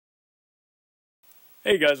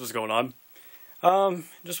Hey guys, what's going on?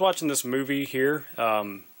 Just watching this movie here.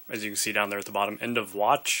 As you can see down there at the bottom, End of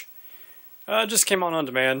Watch. Just came on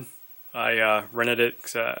demand. I rented it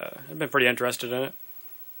because I've been pretty interested in it,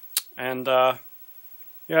 and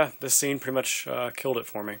yeah, this scene pretty much killed it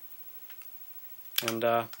for me. And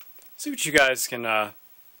see what you guys can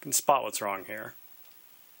spot what's wrong here.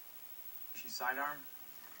 She's sidearm,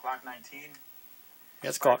 Glock 19. Yeah,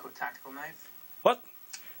 it's Glock. Tactical knife. What?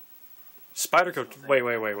 Spyderco.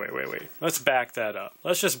 Wait. Let's back that up.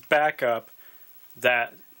 Let's just back up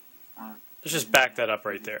that. Let's just back that up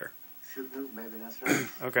right there. Shoot move, baby. That's right.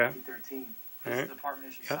 Okay. 13. All right.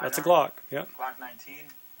 Department issue Yeah, that's a sidearm, Glock. Yeah. Glock 19.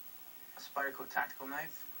 A Spyderco tactical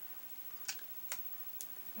knife.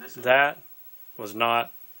 That was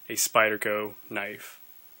not a Spyderco knife.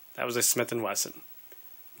 That was a Smith & Wesson.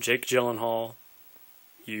 Jake Gyllenhaal,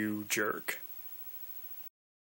 you jerk.